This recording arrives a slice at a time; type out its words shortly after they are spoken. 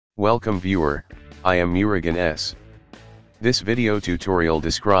Welcome viewer, I am Murugan S. This video tutorial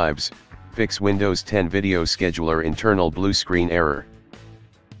describes, fix Windows 10 Video Scheduler internal blue screen error.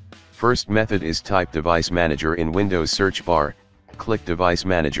 First method is type Device Manager in Windows search bar, click Device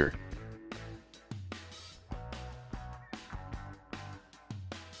Manager.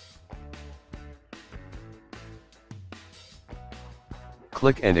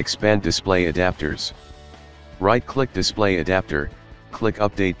 Click and expand Display Adapters. Right-click Display Adapter, click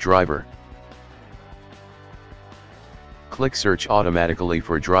Update Driver. Click Search automatically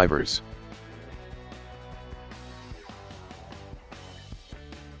for drivers.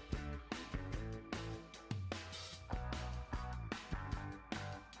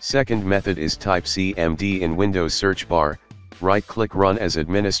 Second method is type CMD in Windows search bar, right-click Run as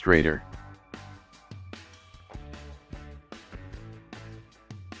Administrator.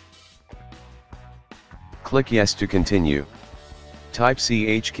 Click Yes to continue. Type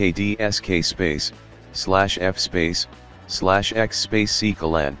chkdsk space, /f space, /x space /c:.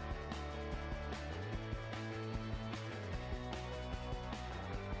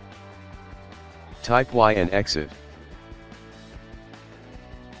 Type Y and exit.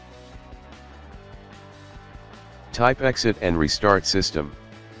 Type exit and restart system.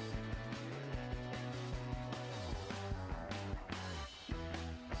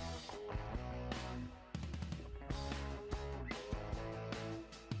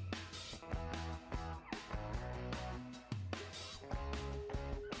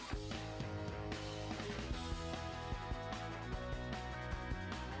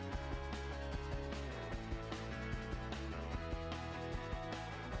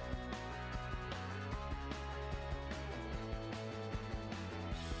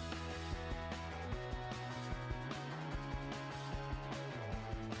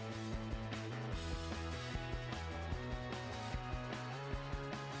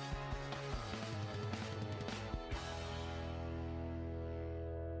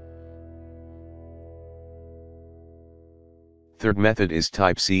 Third method is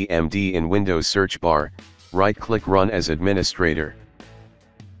type CMD in Windows search bar, right-click Run as Administrator.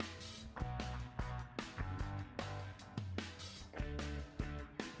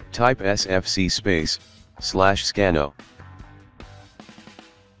 Type sfc space, /scanno.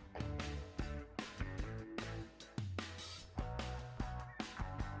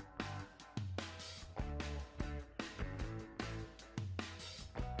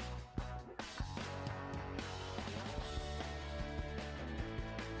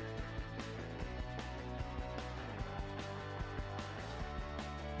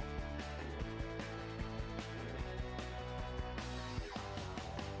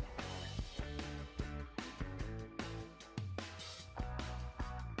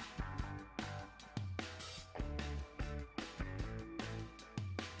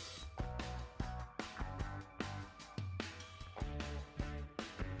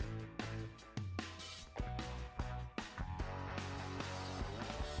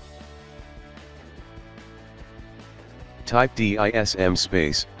 Type dism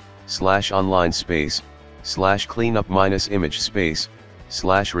space, /online space, /cleanup -image space,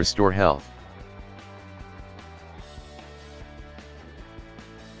 /restore health.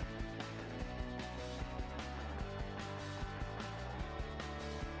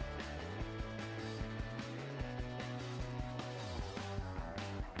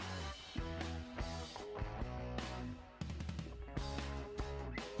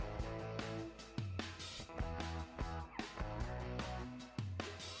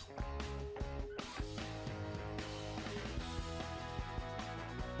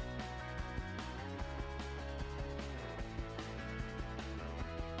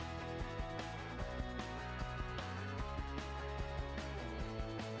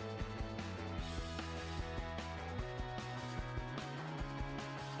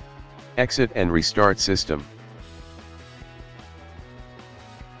 Exit and restart system.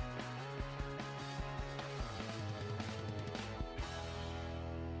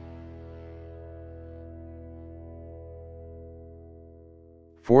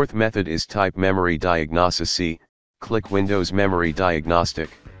 Fourth method is type Memory Diagnosis C, click Windows Memory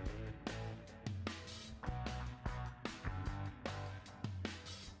Diagnostic.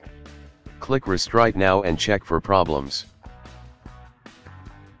 Click Restart now and check for problems.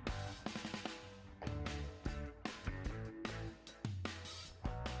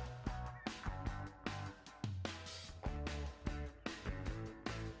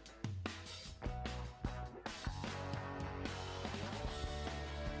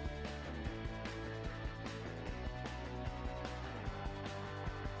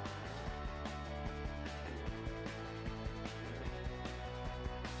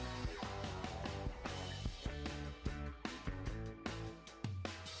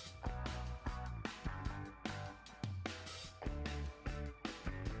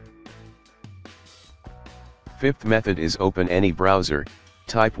 Fifth method is open any browser,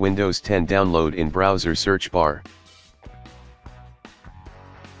 type Windows 10 download in browser search bar.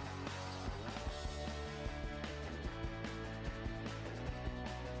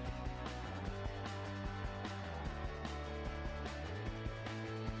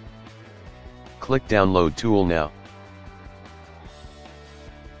 Click download tool now.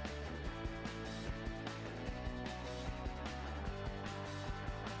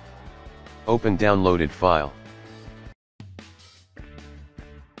 Open downloaded file.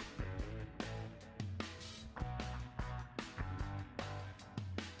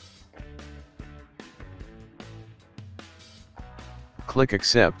 Click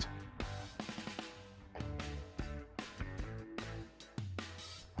accept.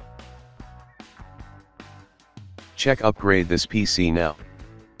 Check upgrade this PC now.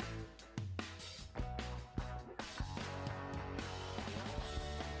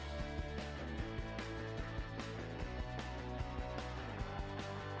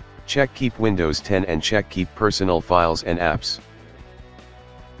 Check keep Windows 10 and check keep personal files and apps.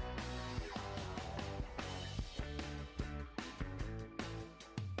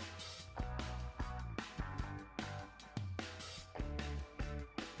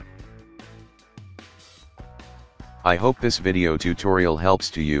 I hope this video tutorial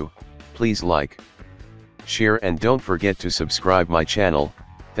helps to you. Please like, share and don't forget to subscribe my channel.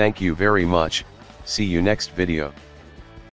 Thank you very much. See you next video.